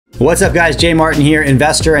What's up, guys? Jay Martin here,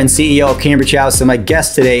 investor and CEO of Cambridge House, and my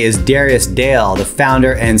guest today is Darius Dale, the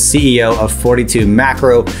founder and CEO of 42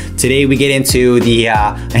 Macro. Today we get into a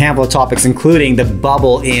handful of topics, including the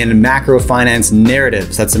bubble in macro finance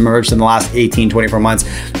narratives that's emerged in the last 18, 24 months,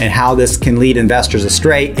 and how this can lead investors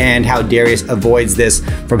astray, and how Darius avoids this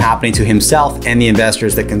from happening to himself and the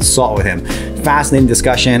investors that consult with him. Fascinating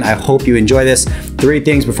discussion. I hope you enjoy this. 3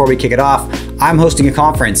 things before we kick it off. I'm hosting a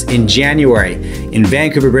conference in January in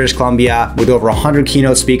Vancouver, British Columbia, with over 100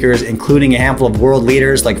 keynote speakers, including a handful of world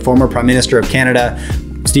leaders like former Prime Minister of Canada,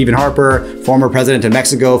 Stephen Harper, former President of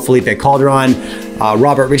Mexico, Felipe Calderon,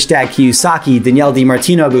 Robert Rich Dad Kiyosaki, Danielle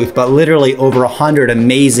DiMartino booth, but literally over 100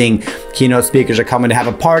 amazing keynote speakers are coming to have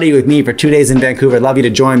a party with me for 2 days in Vancouver. I'd love you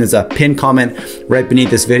to join. There's a pinned comment right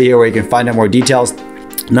beneath this video where you can find out more details.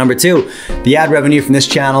 Number 2, the ad revenue from this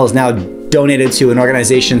channel is now donated to an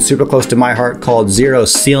organization super close to my heart called Zero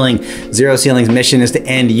Ceiling. Zero Ceiling's mission is to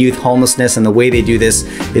end youth homelessness, and the way they do this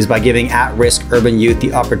is by giving at-risk urban youth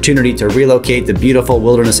the opportunity to relocate to beautiful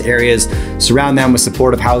wilderness areas, surround them with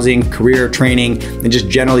supportive housing, career training, and just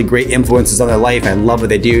generally great influences on their life. I love what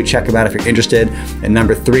they do. Check them out if you're interested. And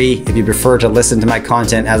number 3, if you prefer to listen to my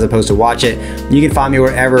content as opposed to watch it, you can find me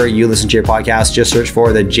wherever you listen to your podcast. Just search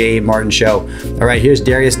for The Jay Martin Show. All right, here's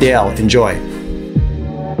Darius Dale. Enjoy.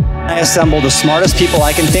 I assemble the smartest people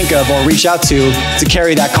I can think of or reach out to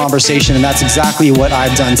carry that conversation, and that's exactly what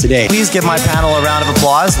I've done today. Please give my panel a round of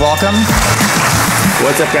applause. Welcome.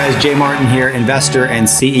 What's up, guys? Jay Martin here, investor and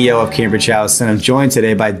CEO of Cambridge House, and I'm joined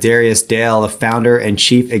today by Darius Dale, the founder and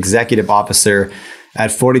chief executive officer at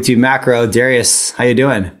 42 Macro. Darius, how you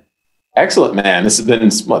doing? Excellent, man. This has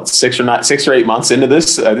been, what, 6 or 8 months into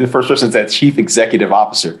this. The first person is that chief executive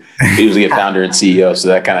officer. Usually a founder and CEO. So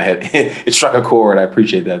that kind of it struck a chord. I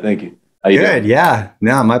appreciate that. Thank you. How you doing? Yeah.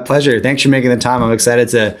 No, my pleasure. Thanks for making the time. I'm excited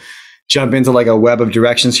to jump into like a web of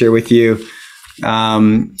directions here with you.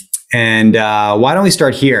 Why don't we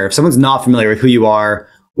start here? If someone's not familiar with who you are,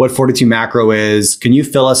 what 42 Macro is, can you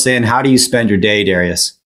fill us in? How do you spend your day,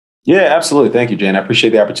 Darius? Yeah, absolutely. Thank you, Jane. I appreciate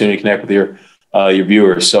the opportunity to connect with your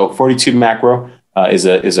viewers. So 42 Macro is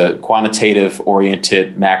a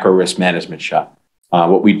quantitative-oriented macro risk management shop.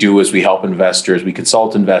 What we do is we help investors, we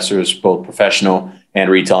consult investors, both professional and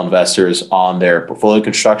retail investors, on their portfolio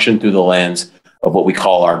construction through the lens of what we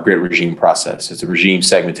call our grid regime process. It's a regime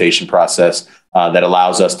segmentation process that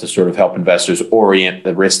allows us to sort of help investors orient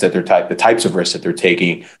the risks that the types of risks that they're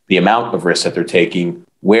taking, the amount of risks that they're taking,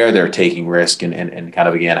 where they're taking risk, and kind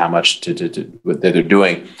of, again, how much what they're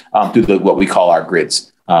doing through what we call our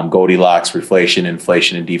grids. Goldilocks, reflation,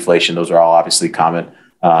 inflation, and deflation. Those are all obviously common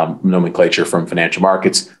nomenclature from financial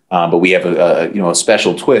markets. But we have a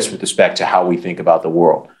special twist with respect to how we think about the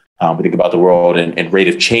world. We think about the world in rate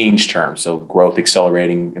of change terms. So growth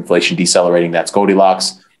accelerating, inflation decelerating, that's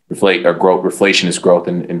Goldilocks. Reflation is growth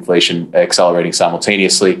and inflation accelerating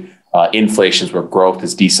simultaneously. Inflation is where growth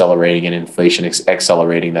is decelerating and inflation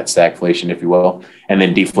accelerating, that's stagflation, if you will. And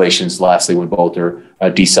then deflation is lastly when both are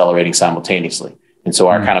decelerating simultaneously. And so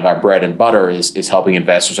our bread and butter is helping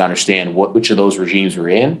investors understand which of those regimes we're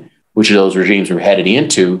in, which of those regimes we're headed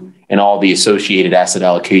into, and all the associated asset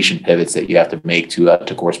allocation pivots that you have to make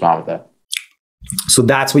to correspond with that. So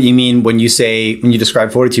that's what you mean when you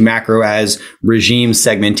describe 42 Macro as regime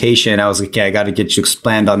segmentation. I was like, okay, I got to get you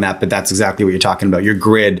expand on that, but that's exactly what you're talking about. Your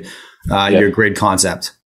grid, your grid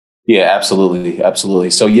concept. Yeah, absolutely, absolutely.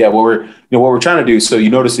 So yeah, what we're trying to do. So you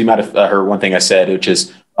notice you might have heard one thing I said, which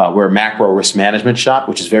is we're a macro risk management shop,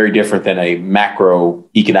 which is very different than a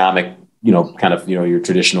macroeconomic, your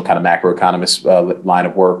traditional kind of macroeconomist line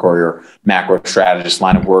of work, or your macro strategist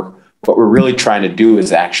line of work. What we're really trying to do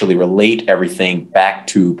is actually relate everything back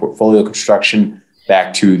to portfolio construction,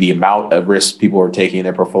 back to the amount of risk people are taking in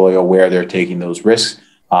their portfolio, where they're taking those risks.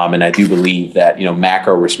 And I do believe that,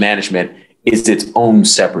 macro risk management is its own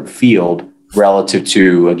separate field relative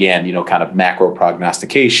to, again, kind of macro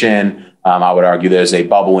prognostication. I would argue there's a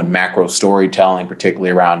bubble in macro storytelling, particularly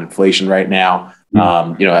around inflation right now.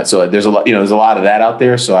 So there's a lot of that out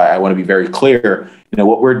there. So I want to be very clear.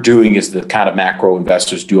 What we're doing is the kind of macro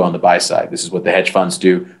investors do on the buy side. This is what the hedge funds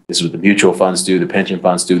do. This is what the mutual funds do. The pension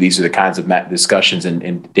funds do. These are the kinds of discussions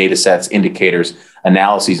and data sets, indicators,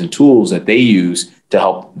 analyses, and tools that they use to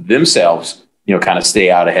help themselves, kind of stay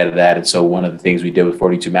out ahead of that. And so one of the things we did with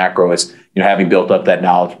 42 Macro is, having built up that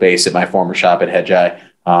knowledge base at my former shop at Hedgeye,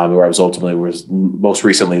 where I was most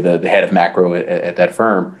recently the head of macro at that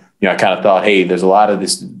firm. I kind of thought, hey, there's a lot of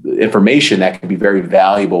this information that can be very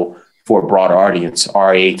valuable for a broader audience,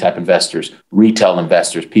 RIA type investors, retail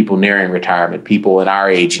investors, people nearing retirement, people in our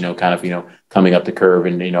age, coming up the curve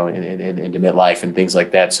and, into midlife and things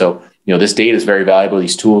like that. So this data is very valuable.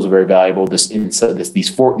 These tools are very valuable. These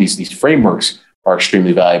frameworks are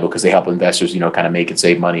extremely valuable because they help investors, kind of make and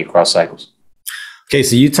save money across cycles. Okay,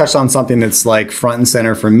 so you touched on something that's like front and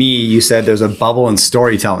center for me. You said there's a bubble in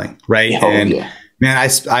storytelling, right? Man, I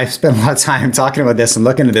spent a lot of time talking about this and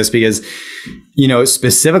looking at this because,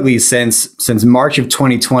 specifically since March of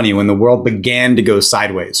 2020, when the world began to go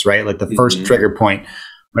sideways, right? Like the first trigger point,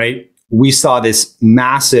 right? We saw this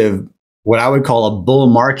massive, what I would call a bull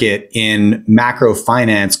market in macro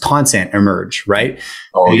finance content emerge, right?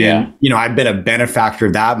 And, I've been a benefactor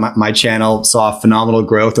of that. My channel saw phenomenal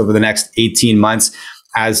growth over the next 18 months,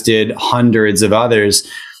 as did hundreds of others,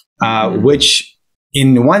 which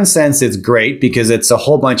in one sense, it's great because it's a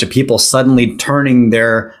whole bunch of people suddenly turning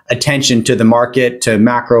their attention to the market, to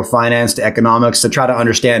macro finance, to economics, to try to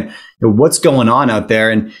understand what's going on out there.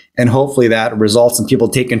 And hopefully that results in people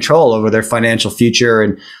take control over their financial future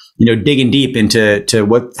and, digging deep into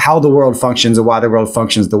how the world functions and why the world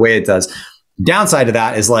functions the way it does. Downside to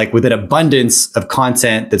that is like with an abundance of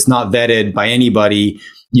content that's not vetted by anybody,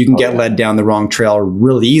 you can get led down the wrong trail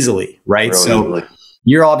really easily, right? Easily.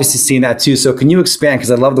 You're obviously seeing that too. So can you expand?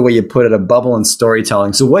 Because I love the way you put it, a bubble in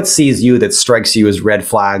storytelling. So what sees you that strikes you as red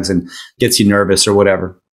flags and gets you nervous or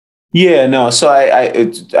whatever? Yeah, no. So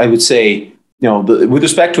I would say, with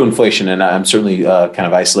respect to inflation, and I'm certainly kind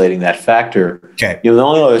of isolating that factor. Okay. The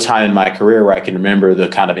only other time in my career where I can remember the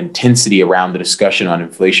kind of intensity around the discussion on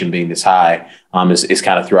inflation being this high is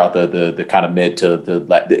kind of throughout the kind of mid to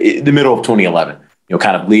the middle of 2011.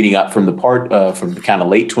 Kind of leading up from the kind of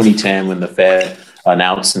late 2010 when the Fed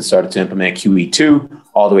announced and started to implement QE2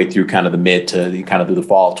 all the way through kind of the mid to kind of through the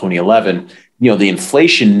fall of 2011. The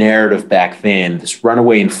inflation narrative back then, this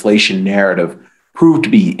runaway inflation narrative, proved to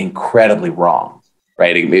be incredibly wrong,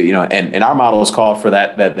 right? And our models called for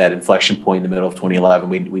that inflection point in the middle of 2011.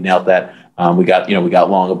 We nailed that. We got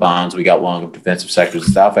long of bonds, we got long of defensive sectors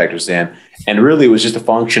and style factors in, and really it was just a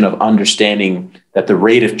function of understanding that the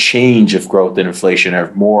rate of change of growth and inflation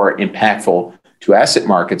are more impactful to asset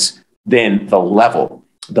markets than the level.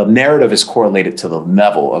 The narrative is correlated to the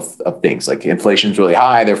level of things. Like inflation is really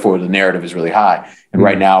high, therefore the narrative is really high. And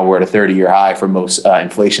right now we're at a 30-year high for most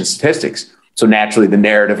inflation statistics. So naturally, the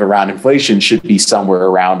narrative around inflation should be somewhere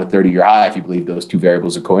around a 30-year high if you believe those two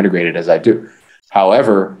variables are co-integrated, as I do.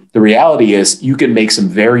 However, the reality is you can make some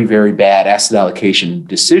very, very bad asset allocation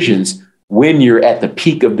decisions when you're at the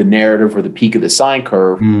peak of the narrative or the peak of the sine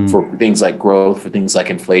curve for things like growth, for things like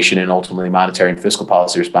inflation, and ultimately monetary and fiscal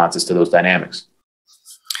policy responses to those dynamics.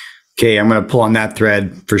 Okay, I'm going to pull on that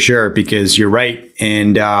thread for sure because you're right.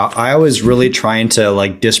 And I was really trying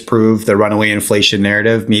to disprove the runaway inflation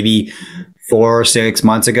narrative. Maybe 4 or 6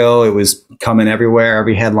 months ago, it was coming everywhere,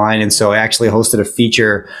 every headline. And so I actually hosted a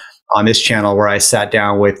feature on this channel where I sat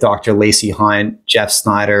down with Dr. Lacey Hunt, Jeff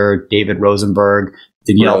Snyder, David Rosenberg,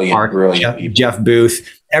 Danielle Park, Jeff Booth,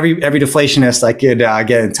 every deflationist I could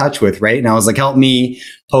get in touch with, right? And I was like, help me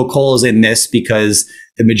poke holes in this because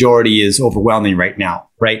the majority is overwhelming right now,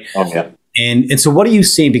 right? And so what are you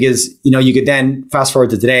seeing? Because, you could then fast forward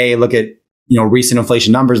to today, look at, recent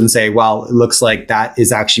inflation numbers and say, well, it looks like that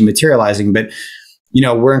is actually materializing. But,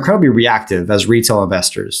 we're incredibly reactive as retail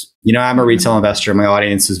investors. I'm a retail investor. My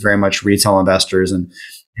audience is very much retail investors, and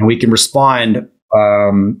we can respond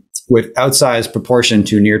with outsized proportion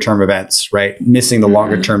to near-term events, right? Missing the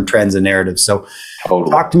longer-term trends and narratives. So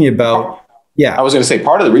talk to me about, I was going to say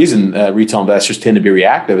part of the reason retail investors tend to be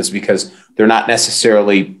reactive is because they're not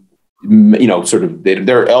necessarily,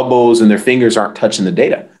 their elbows and their fingers aren't touching the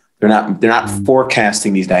data. They're not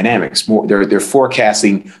forecasting these dynamics. They're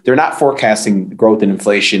not forecasting growth and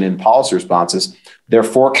inflation and policy responses. They're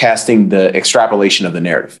forecasting the extrapolation of the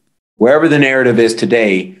narrative. Wherever the narrative is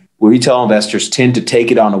today, retail investors tend to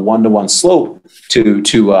take it on a one-to-one slope to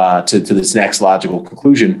this next logical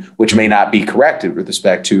conclusion, which may not be correct with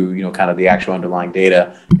respect to kind of the actual underlying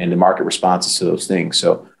data and the market responses to those things.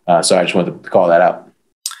 So I just wanted to call that out.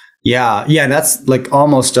 Yeah. That's like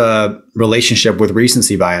almost a relationship with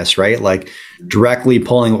recency bias, right? Like directly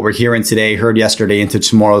pulling what we're hearing today, heard yesterday into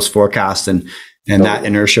tomorrow's forecast, and that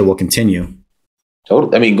inertia will continue.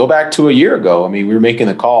 Totally. I mean, go back to a year ago. I mean, we were making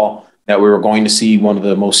the call that we were going to see one of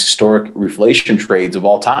the most historic reflation trades of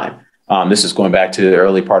all time. This is going back to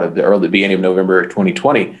the beginning of November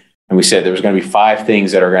 2020. And we said there was going to be 5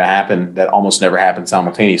 things that are going to happen that almost never happen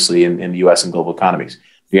simultaneously in the US and global economies.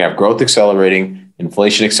 You have growth accelerating,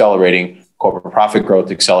 inflation accelerating, corporate profit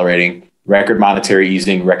growth accelerating, record monetary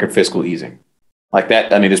easing, record fiscal easing. Like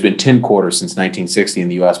that, I mean, there's been 10 quarters since 1960 in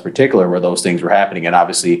the US particular where those things were happening. And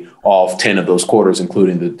obviously all 10 of those quarters,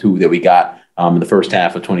 including the 2 that we got in the first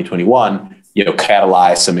half of 2021,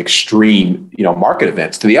 catalyze some extreme, market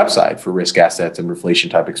events to the upside for risk assets and inflation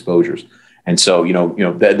type exposures. And so,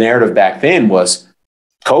 the narrative back then was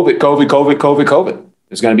COVID.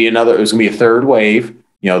 There's going to be a third wave.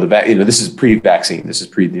 This is pre-vaccine. This is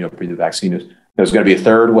pre the vaccine news. There's going to be a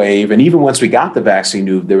third wave. And even once we got the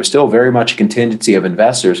vaccine, there was still very much a contingency of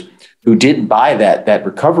investors who didn't buy that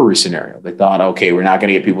recovery scenario. They thought, okay, we're not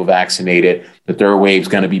going to get people vaccinated. The third wave is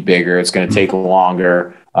going to be bigger. It's going to take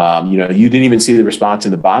longer. You didn't even see the response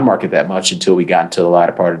in the bond market that much until we got into the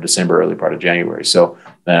latter part of December, early part of January. So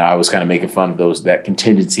I was kind of making fun of that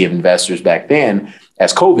contingency of investors back then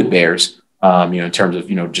as COVID bears. In terms of,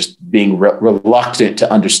 just being reluctant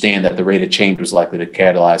to understand that the rate of change was likely to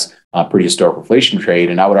catalyze pretty historic inflation trade.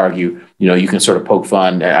 And I would argue, you can sort of poke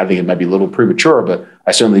fun. I think it might be a little premature, but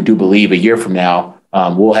I certainly do believe a year from now,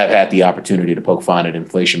 we'll have had the opportunity to poke fun at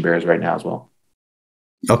inflation bears right now as well.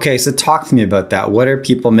 Okay, so talk to me about that. What are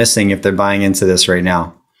people missing if they're buying into this right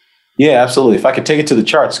now? Yeah, absolutely. If I could take it to the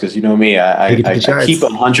charts, because you know me, I keep a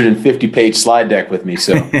 150-page slide deck with me.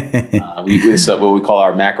 So this is what we call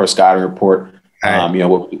our macro scouting report.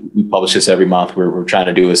 We publish this every month. We're trying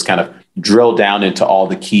to do is kind of drill down into all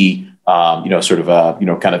the key, all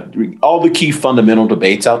the key fundamental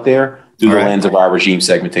debates out there through the lens of our regime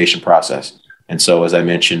segmentation process. And so, as I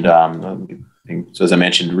mentioned,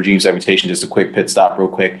 regime segmentation, just a quick pit stop real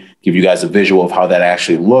quick, give you guys a visual of how that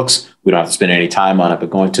actually looks. We don't have to spend any time on it, but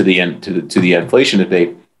going to the end, to the inflation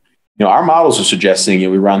debate, our models are suggesting,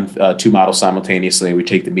 we run two models simultaneously. We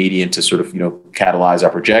take the median to sort of, catalyze our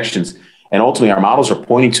projections. And ultimately, our models are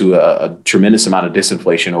pointing to a tremendous amount of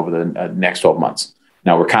disinflation over the next 12 months.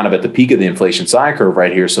 Now, we're kind of at the peak of the inflation sine curve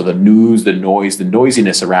right here. So the news, the noise, the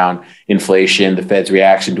noisiness around inflation, the Fed's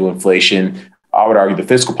reaction to inflation, I would argue the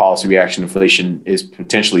fiscal policy reaction to inflation is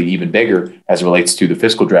potentially even bigger as it relates to the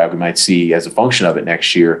fiscal drag we might see as a function of it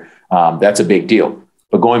next year. That's a big deal.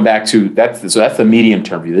 But going back to that, so that's the medium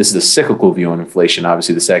term view. This is the cyclical view on inflation.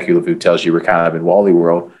 Obviously, the secular view tells you we're kind of in Wally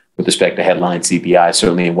world with respect to headline CPI,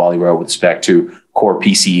 certainly in Wally world with respect to core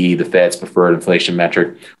PCE, the Fed's preferred inflation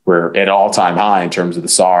metric. We're at an all-time high in terms of the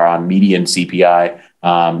SAR on median CPI.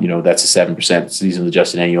 That's a 7% seasonal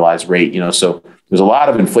adjusted annualized rate. So there's a lot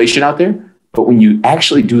of inflation out there. But when you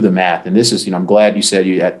actually do the math, and this is, I'm glad you said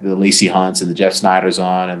you had the Lacey Hunts and the Jeff Snyders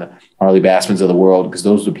on and the Harley Bassmans of the world, because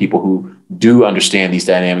those are the people who do understand these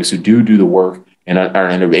dynamics, who do the work and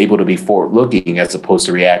are able to be forward-looking as opposed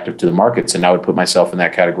to reactive to the markets. And I would put myself in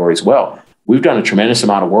that category as well. We've done a tremendous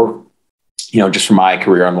amount of work, just from my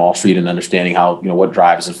career on Wall Street and understanding how, what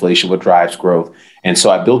drives inflation, what drives growth. And so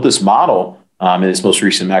I built this model in this most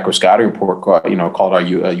recent macro scouting report called our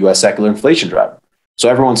U.S. secular inflation driver. So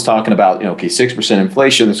everyone's talking about, 6%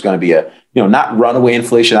 inflation. There's going to be a, not runaway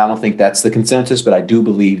inflation. I don't think that's the consensus, but I do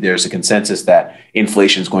believe there's a consensus that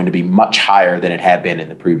inflation is going to be much higher than it had been in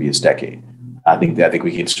the previous decade. I think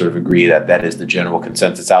we can sort of agree that that is the general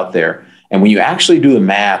consensus out there. And when you actually do the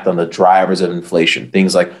math on the drivers of inflation,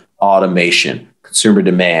 things like automation, consumer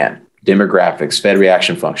demand, demographics, Fed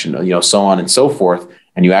reaction function, so on and so forth,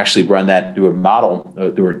 and you actually run that through a model,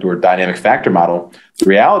 through a dynamic factor model, the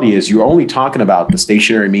reality is you're only talking about the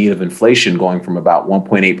stationary mean of inflation going from about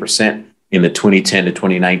 1.8% in the 2010 to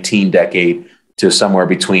 2019 decade to somewhere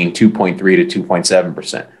between 2.3 to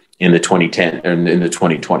 2.7% in the 2010 and in the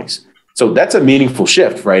 2020s. So that's a meaningful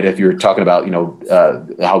shift, right? If you're talking about,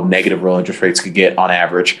 how negative real interest rates could get on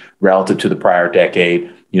average relative to the prior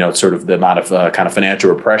decade, sort of the amount of kind of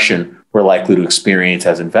financial repression we're likely to experience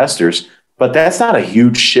as investors. But that's not a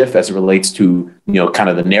huge shift as it relates to, kind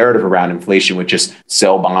of the narrative around inflation, which is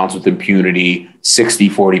sell bonds with impunity,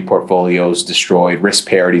 60-40 portfolios destroyed, risk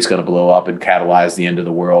parity is going to blow up and catalyze the end of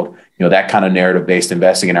the world. That kind of narrative-based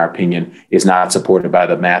investing, in our opinion, is not supported by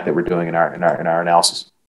the math that we're doing in our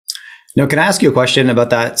analysis. Now, can I ask you a question about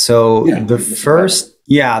that? So the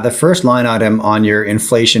first line item on your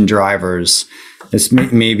inflation drivers, this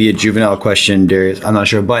may be a juvenile question, Darius, I'm not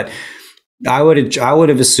sure, but I would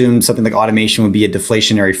have assumed something like automation would be a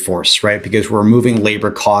deflationary force, right? Because we're removing labor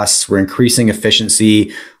costs, we're increasing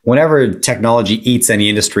efficiency. Whenever technology eats any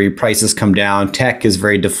industry, prices come down. Tech is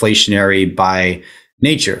very deflationary by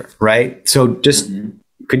nature, right? So just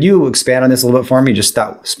could you expand on this a little bit for me, just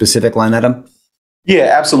that specific line item?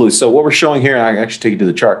 Yeah, absolutely. So what we're showing here, and I can actually take you to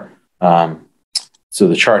the chart. So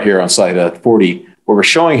the chart here on slide 40, what we're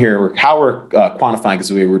showing here, how we're quantifying,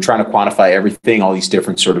 because we're trying to quantify everything, all these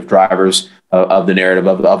different sort of drivers of the narrative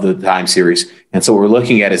of the time series. And so what we're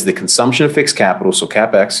looking at is the consumption of fixed capital, so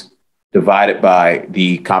CapEx, divided by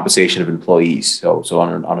the compensation of employees, so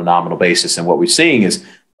on a nominal basis. And what we're seeing is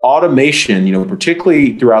automation,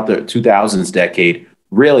 particularly throughout the 2000s decade,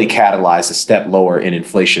 really catalyzed a step lower in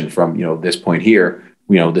inflation from, this point here,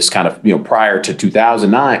 this kind of, prior to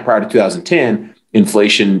 2009, prior to 2010,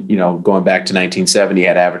 inflation, going back to 1970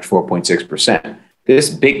 had averaged 4.6%. This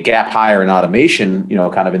big gap higher in automation,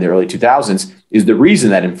 kind of in the early 2000s is the reason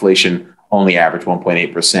that inflation only averaged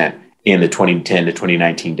 1.8% in the 2010 to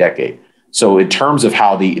 2019 decade. So in terms of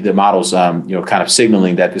how the models, kind of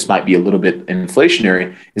signaling that this might be a little bit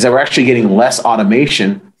inflationary, is that we're actually getting less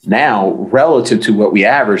automation now relative to what we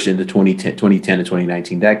averaged in the 2010 to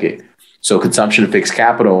 2019 decade. So consumption of fixed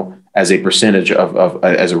capital as a percentage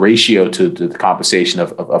as a ratio to the compensation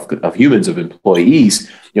of humans, of employees,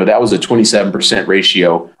 that was a 27%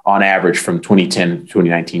 ratio on average from 2010 to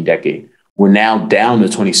 2019 decade. We're now down to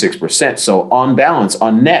 26%. So on balance,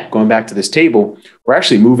 on net, going back to this table, we're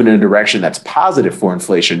actually moving in a direction that's positive for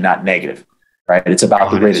inflation, not negative. Right? It's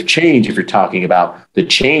about the rate of change. If you're talking about the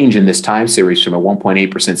change in this time series from a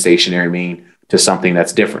 1.8% stationary mean to something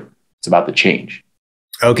that's different, it's about the change.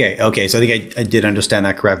 Okay. So I think I did understand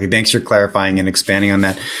that correctly. Thanks for clarifying and expanding on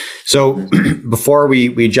that. So before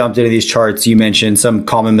we jumped into these charts, you mentioned some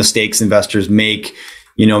common mistakes investors make,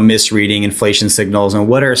 misreading inflation signals. And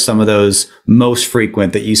what are some of those most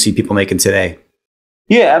frequent that you see people making today?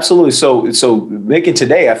 Yeah, absolutely. So making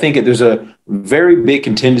today, I think there's a very big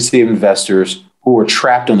contingency of investors who are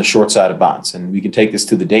trapped on the short side of bonds. And we can take this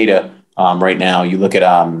to the data right now. You look at,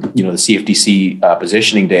 the CFTC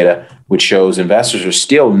positioning data, which shows investors are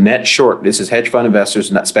still net short. This is hedge fund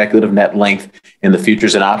investors, not speculative net length in the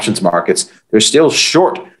futures and options markets. They're still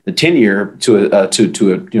short the 10-year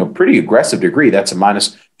to a pretty aggressive degree. That's a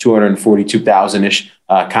minus 242,000-ish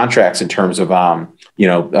contracts in terms of,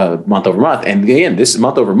 month over month. And again, this is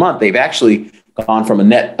month over month. They've actually gone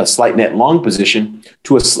from a slight net long position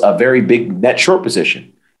to a very big net short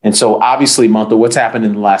position. And so obviously what's happened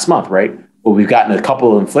in the last month, right? Well, we've gotten a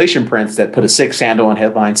couple of inflation prints that put a 6 handle on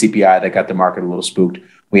headline CPI that got the market a little spooked.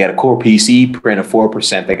 We had a core PCE print of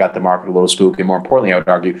 4% that got the market a little spooked. And more importantly, I would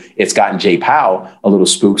argue it's gotten Jay Powell a little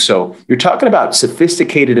spooked. So you're talking about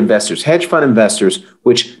sophisticated investors, hedge fund investors,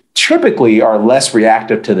 which typically are less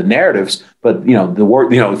reactive to the narratives. But,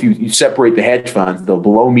 if you separate the hedge funds, the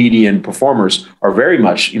below median performers are very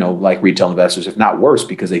much, like retail investors, if not worse,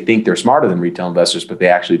 because they think they're smarter than retail investors, but they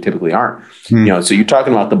actually typically aren't. So you're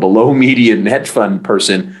talking about the below median hedge fund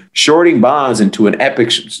person shorting bonds into an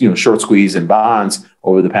epic, short squeeze in bonds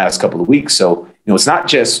over the past couple of weeks. So, it's not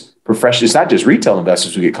just professional, it's not just retail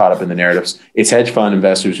investors who get caught up in the narratives. It's hedge fund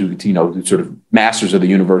investors who, sort of masters of the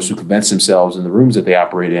universe who convince themselves in the rooms that they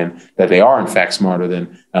operate in that they are in fact smarter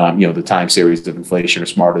than, the time series of inflation, or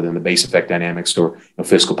smarter than the base effect dynamics, or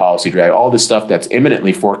fiscal policy drag, all this stuff that's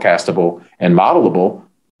imminently forecastable and modelable.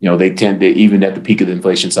 They tend to, even at the peak of the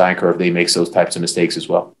inflation sine curve, they make those types of mistakes as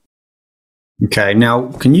well. Okay.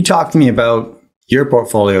 Now, can you talk to me about your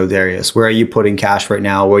portfolio, Darius? Where are you putting cash right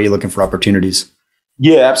now? Where are you looking for opportunities?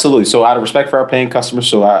 Yeah, absolutely. So out of respect for our paying customers,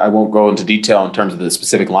 so I won't go into detail in terms of the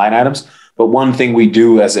specific line items, but one thing we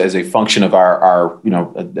do as a function of our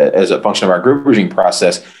group regime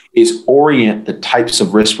process is orient the types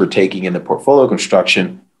of risks we're taking in the portfolio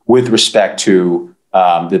construction with respect to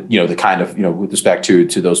with respect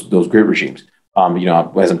to those grid regimes.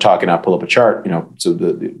 As I'm talking, I'll pull up a chart. No,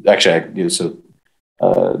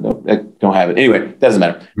 I don't have it. Anyway, it doesn't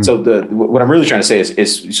matter. So what I'm really trying to say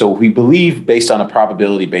is so we believe, based on a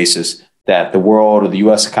probability basis, that the world, or the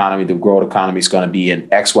U.S. economy, the world economy, is going to be an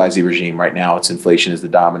XYZ regime. Right now, it's inflation is the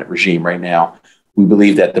dominant regime right now. We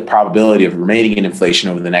believe that the probability of remaining in inflation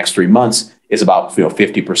over the next 3 months is about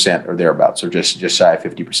 50% or thereabouts, or just shy of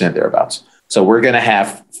 50% thereabouts. So we're going to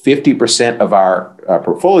have 50% of our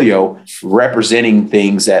portfolio representing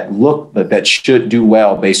things that should do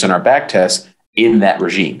well based on our back tests in that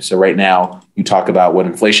regime. So right now, you talk about what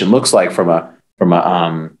inflation looks like from a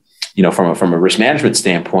risk management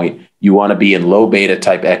standpoint. You want to be in low beta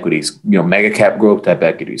type equities, mega cap growth type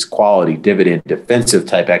equities, quality, dividend, defensive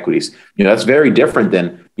type equities. That's very different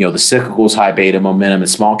than the cyclicals, high beta, momentum, and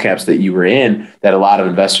small caps that you were in, that a lot of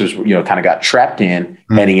investors kind of got trapped in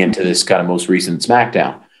heading into this kind of most recent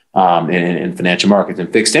smackdown in financial markets.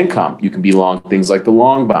 And fixed income, you can be long things like the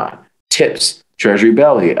long bond, TIPS, Treasury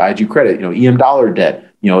belly, IG credit, EM dollar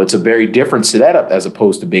debt. It's a very different setup as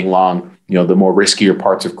opposed to being long, the more riskier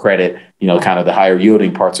parts of credit, kind of the higher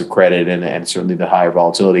yielding parts of credit, and certainly the higher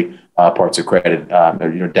volatility parts of credit,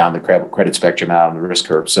 down the credit spectrum out on the risk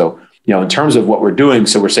curve. So, in terms of what we're doing,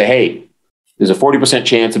 so we're saying, hey, there's a 40%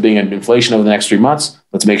 chance of being in inflation over the next 3 months.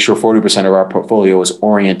 Let's make sure 40% of our portfolio is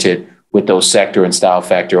oriented with those sector and style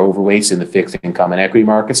factor overweights in the fixed income and equity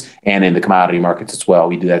markets, and in the commodity markets as well.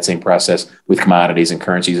 We do that same process with commodities and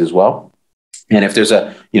currencies as well. And if there's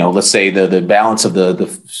a, let's say the balance of the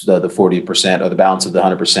 40% or the balance of the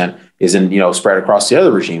 100% is in, spread across the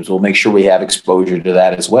other regimes, we'll make sure we have exposure to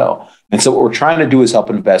that as well. And so what we're trying to do is help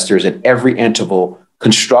investors at every interval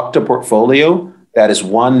construct a portfolio that is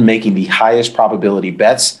one making the highest probability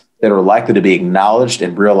bets that are likely to be acknowledged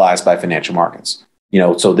and realized by financial markets.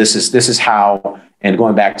 So this is how, and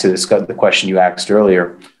going back to the question you asked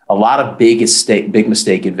earlier, a lot of big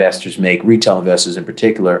mistake investors make, retail investors in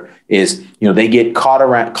particular, is they get caught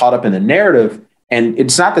up in the narrative. And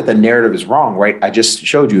it's not that the narrative is wrong, right? I just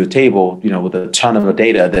showed you a table, with a ton of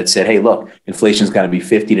data that said, hey, look, inflation is going to be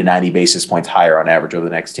 50 to 90 basis points higher on average over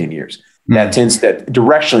the next 10 years. That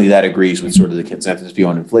directionally that agrees with sort of the consensus view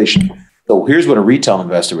on inflation. So here's what a retail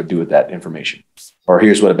investor would do with that information, or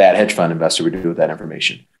here's what a bad hedge fund investor would do with that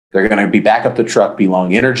information. They're going to be back up the truck, be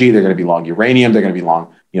long energy. They're going to be long uranium. They're going to be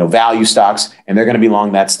long, value stocks, and they're going to be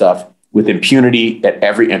long that stuff with impunity at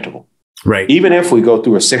every interval. Right. Even if we go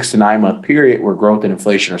through a 6 to 9 month period where growth and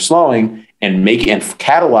inflation are slowing and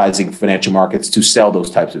catalyzing financial markets to sell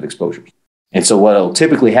those types of exposures. And so what will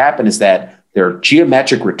typically happen is that their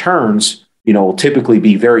geometric returns, will typically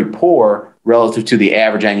be very poor relative to the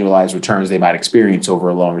average annualized returns they might experience over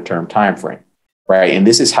a longer term time frame. Right. And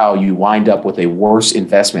this is how you wind up with a worse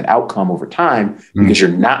investment outcome over time, because you're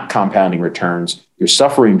not compounding returns, you're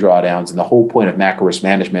suffering drawdowns. And the whole point of macro risk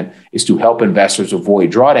management is to help investors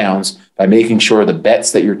avoid drawdowns by making sure the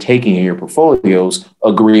bets that you're taking in your portfolios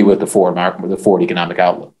agree with the forward economic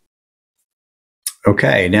outlook.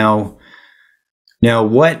 Okay. Now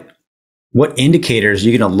what indicators are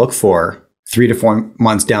you going to look for 3 to 4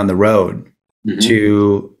 months down the road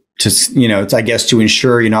to I guess to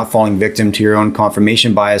ensure you're not falling victim to your own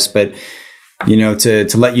confirmation bias, but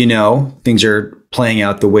to let things are playing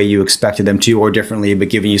out the way you expected them to, or differently, but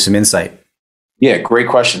giving you some insight? Yeah, great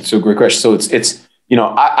question. So it's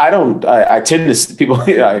I tend to people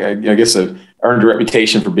I guess I've earned a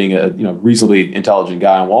reputation for being a reasonably intelligent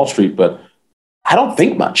guy on Wall Street, but I don't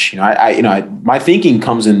think much. My thinking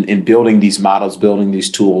comes in building these models, building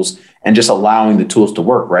these tools, and just allowing the tools to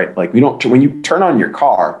work. Right, like when you turn on your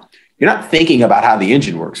car, you're not thinking about how the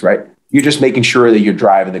engine works, right? You're just making sure that you're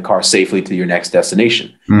driving the car safely to your next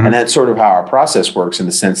destination. And that's sort of how our process works, in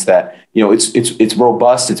the sense that, it's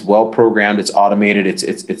robust, it's well programmed, it's automated,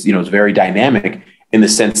 it's very dynamic, in the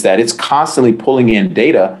sense that it's constantly pulling in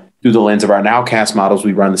data through the lens of our nowcast models.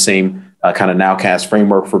 We run the same kind of nowcast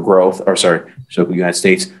framework for growth, so the United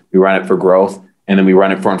States, we run it for growth, and then we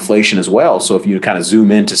run it for inflation as well. So if you kind of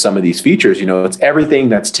zoom into some of these features, it's everything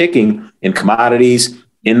that's ticking in commodities,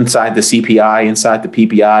 inside the CPI, inside the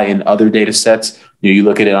PPI, and other data sets. You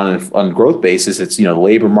look at it on a growth basis. It's the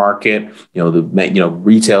labor market, the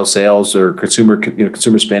retail sales or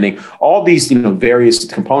consumer spending. All these various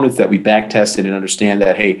components that we back tested and understand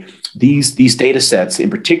that, hey, these data sets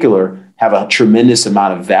in particular have a tremendous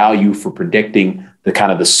amount of value for predicting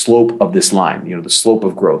the slope of this line. The slope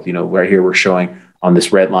of growth. Right here we're showing on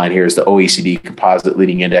this red line here is the OECD Composite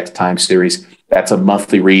Leading Index time series. That's a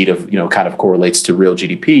monthly read of, kind of correlates to real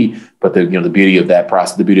GDP. But the beauty of that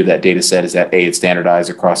process, the beauty of that data set is that it's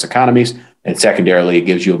standardized across economies, and secondarily, it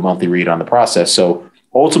gives you a monthly read on the process. So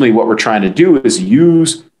ultimately, what we're trying to do is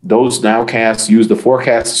use those nowcasts, use the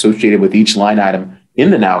forecasts associated with each line item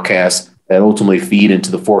in the nowcast that ultimately feed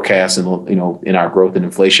into the forecast and, in our growth and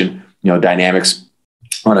inflation, dynamics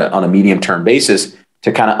on a medium term basis,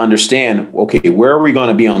 to kind of understand, okay, where are we going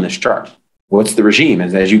to be on this chart? What's the regime?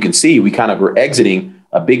 And as you can see, we kind of were exiting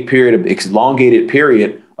a big period of elongated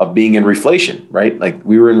period of being in reflation, right? Like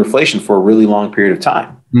we were in reflation for a really long period of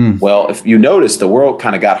time. Well, if you notice, the world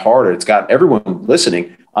kind of got harder. It's got everyone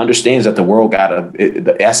listening understands that the world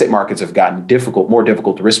the asset markets have gotten more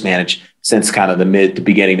difficult to risk manage since kind of the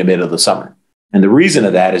beginning to mid of the summer. And the reason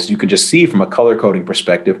of that is you can just see from a color coding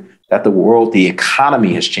perspective that the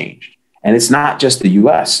economy has changed. And it's not just the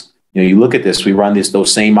U.S. You look at this, we run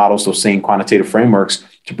those same models, those same quantitative frameworks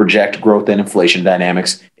to project growth and inflation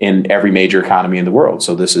dynamics in every major economy in the world.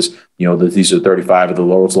 So this is, these are 35 of the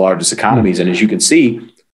world's largest economies. And as you can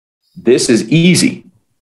see, this is easy.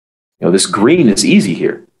 This green is easy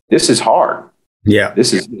here. This is hard. Yeah.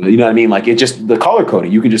 This is, you know what I mean? Like the color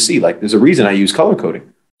coding, you can just see, like, there's a reason I use color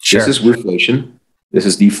coding. Sure. This is reflation. This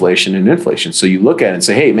is deflation and inflation. So you look at it and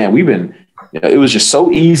say, hey, man, it was just so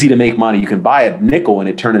easy to make money. You can buy a nickel and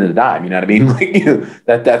it turned into a dime. You know what I mean?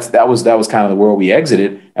 Like, that was kind of the world we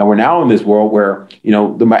exited. And we're now in this world where,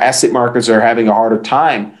 the asset markets are having a harder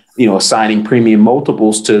time, assigning premium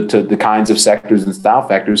multiples to the kinds of sectors and style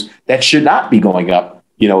factors that should not be going up,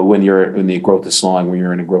 when the growth is slowing, when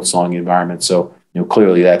you're in a growth slowing environment. So,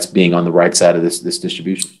 clearly that's being on the right side of this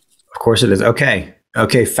distribution. Of course it is. Okay.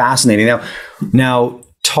 Okay, fascinating. Now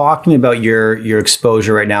talk to me about your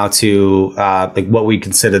exposure right now to like what we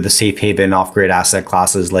consider the safe haven off-grid asset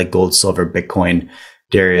classes like gold, silver, Bitcoin.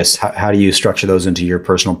 Darius, how do you structure those into your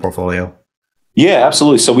personal portfolio? Yeah,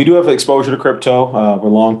 absolutely. So we do have exposure to crypto. We're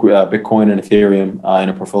long Bitcoin and Ethereum in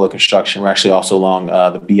a portfolio construction. We're actually also long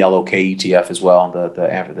the BLOK ETF as well, the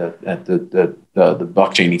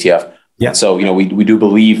blockchain ETF. Yeah. So we do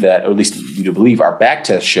believe that, or at least we do believe our back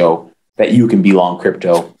tests show that you can be long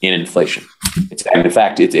crypto in inflation. In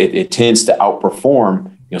fact, it tends to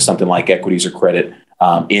outperform something like equities or credit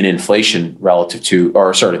in inflation relative to,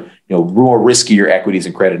 or sort of more riskier equities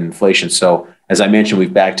and credit in inflation. So as I mentioned,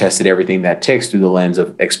 we've back tested everything that ticks through the lens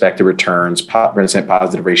of expected returns, percent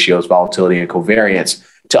positive ratios, volatility, and covariance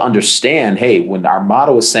to understand, hey, when our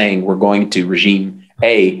model is saying we're going to regime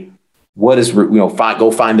A, what is,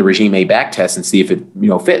 go find the regime A back test and see if it,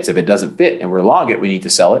 fits. If it doesn't fit and we're long it, we need to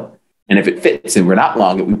sell it. And if it fits and we're not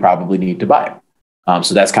long it, we probably need to buy it.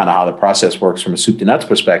 So that's kind of how the process works from a soup to nuts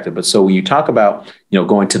perspective. But so when you talk about,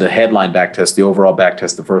 going to the headline back test, the overall back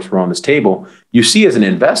test, the first row on this table, you see as an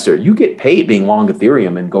investor, you get paid being long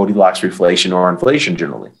Ethereum and Goldilocks reflation or inflation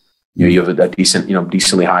generally. You have a decent,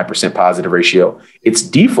 decently high percent positive ratio. It's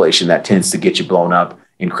deflation that tends to get you blown up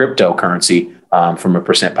in cryptocurrency from a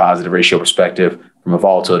percent positive ratio perspective, from a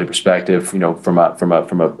volatility perspective, from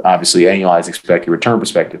a obviously annualized expected return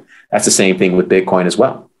perspective. That's the same thing with Bitcoin as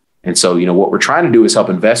well. And so, what we're trying to do is help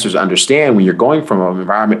investors understand when you're going from an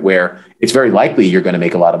environment where it's very likely you're going to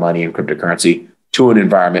make a lot of money in cryptocurrency to an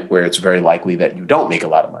environment where it's very likely that you don't make a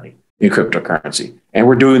lot of money in cryptocurrency. And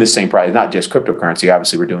we're doing the same price, not just cryptocurrency.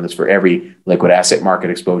 Obviously, we're doing this for every liquid asset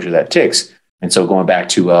market exposure that ticks. And so going back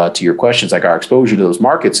to your questions, like our exposure to those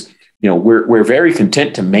markets, we're very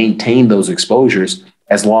content to maintain those exposures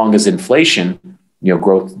as long as inflation,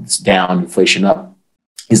 growth is down, inflation up,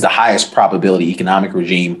 is the highest probability economic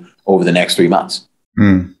regime over the next 3 months.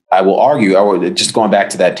 I will argue, just going back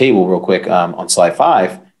to that table real quick on slide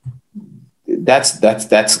 5, that's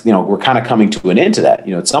we're kind of coming to an end to that.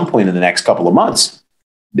 At some point in the next couple of months,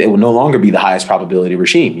 it will no longer be the highest probability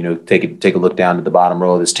regime. Take a look down at the bottom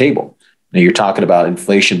row of this table. Now you're talking about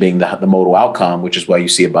inflation being the modal outcome, which is why you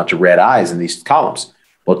see a bunch of red eyes in these columns.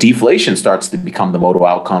 Well, deflation starts to become the modal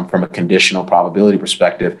outcome from a conditional probability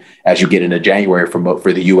perspective as you get into January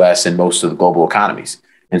for the U.S. and most of the global economies.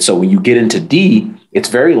 And so when you get into D, it's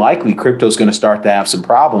very likely crypto is going to start to have some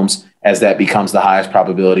problems as that becomes the highest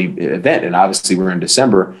probability event. And obviously we're in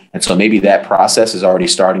December. And so maybe that process is already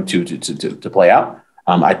starting to play out.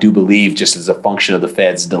 I do believe just as a function of the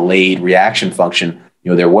Fed's delayed reaction function,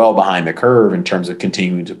 they're well behind the curve in terms of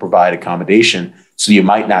continuing to provide accommodation. So you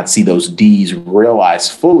might not see those Ds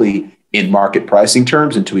realized fully in market pricing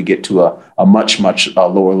terms until we get to a much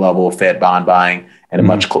lower level of Fed bond buying and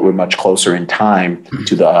we're much closer in time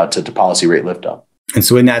to the policy rate lift up. And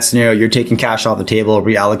so in that scenario, you're taking cash off the table,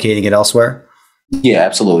 reallocating it elsewhere? Yeah,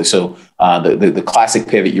 absolutely. So the classic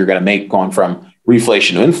pivot you're going to make going from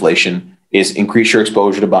reflation to inflation is increase your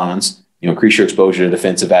exposure to bonds, increase your exposure to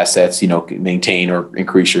defensive assets, maintain or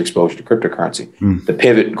increase your exposure to cryptocurrency. The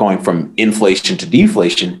pivot going from inflation to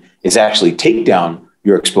deflation is actually take down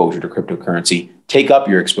your exposure to cryptocurrency, take up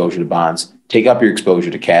your exposure to bonds, take up your exposure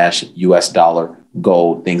to cash, US dollar,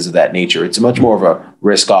 gold, things of that nature. It's much more of a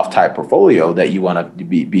risk-off type portfolio that you want to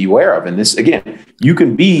be aware of. And this, again, you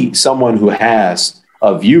can be someone who has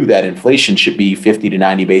a view that inflation should be 50 to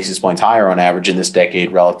 90 basis points higher on average in this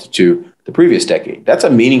decade relative to the previous decade. That's a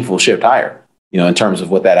meaningful shift higher, in terms of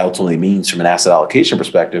what that ultimately means from an asset allocation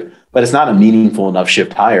perspective. But it's not a meaningful enough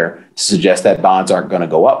shift higher to suggest that bonds aren't going to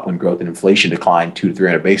go up when growth and inflation decline 200 to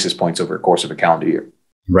 300 basis points over the course of a calendar year.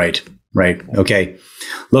 Right. Okay.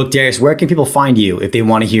 Look, Darius, where can people find you if they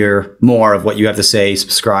want to hear more of what you have to say,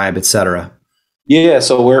 subscribe, etc.? Yeah,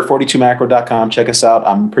 so we're at 42macro.com. Check us out.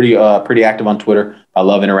 I'm pretty active on Twitter. I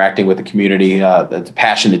love interacting with the community. The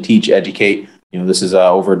passion to teach, educate. This is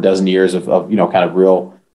over a dozen years of kind of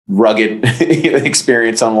real rugged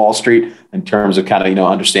experience on Wall Street in terms of kind of,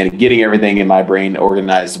 understanding, getting everything in my brain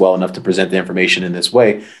organized well enough to present the information in this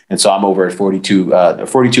way. And so I'm over at 42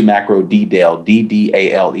 Macro Dale,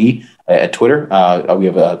 DDALE at Twitter. We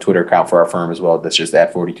have a Twitter account for our firm as well. That's just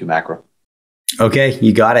at 42 Macro. Okay,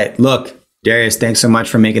 you got it. Look, Darius, thanks so much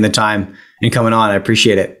for making the time and coming on. I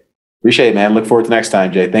appreciate it. Appreciate it, man. Look forward to next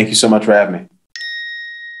time, Jay. Thank you so much for having me.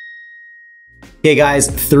 Okay guys,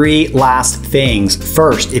 3 last things.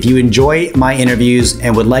 First, if you enjoy my interviews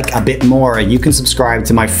and would like a bit more, you can subscribe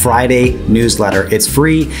to my Friday newsletter. It's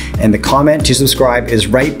free and the comment to subscribe is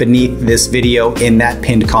right beneath this video in that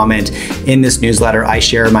pinned comment. In this newsletter, I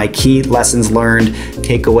share my key lessons learned,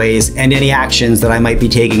 takeaways, and any actions that I might be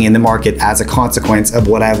taking in the market as a consequence of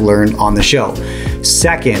what I've learned on the show.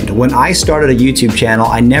 Second, when I started a YouTube channel,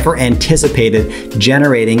 I never anticipated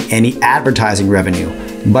generating any advertising revenue.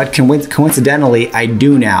 But coincidentally, I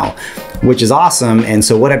do now, which is awesome. And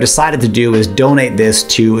so what I've decided to do is donate this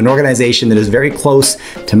to an organization that is very close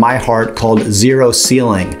to my heart called Zero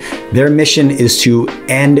Ceiling. Their mission is to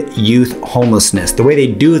end youth homelessness. The way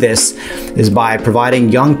they do this is by providing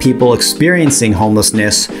young people experiencing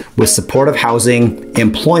homelessness with supportive housing,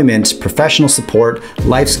 employment, professional support,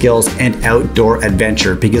 life skills, and outdoor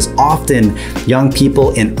adventure. Because often young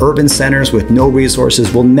people in urban centers with no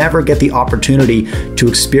resources will never get the opportunity to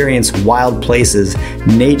experience wild places,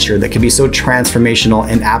 nature that can be so transformational,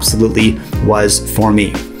 and absolutely was for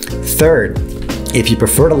me. Third, if you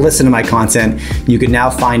prefer to listen to my content, you can now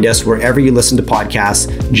find us wherever you listen to podcasts.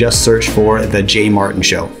 Just search for The Jay Martin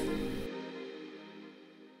Show.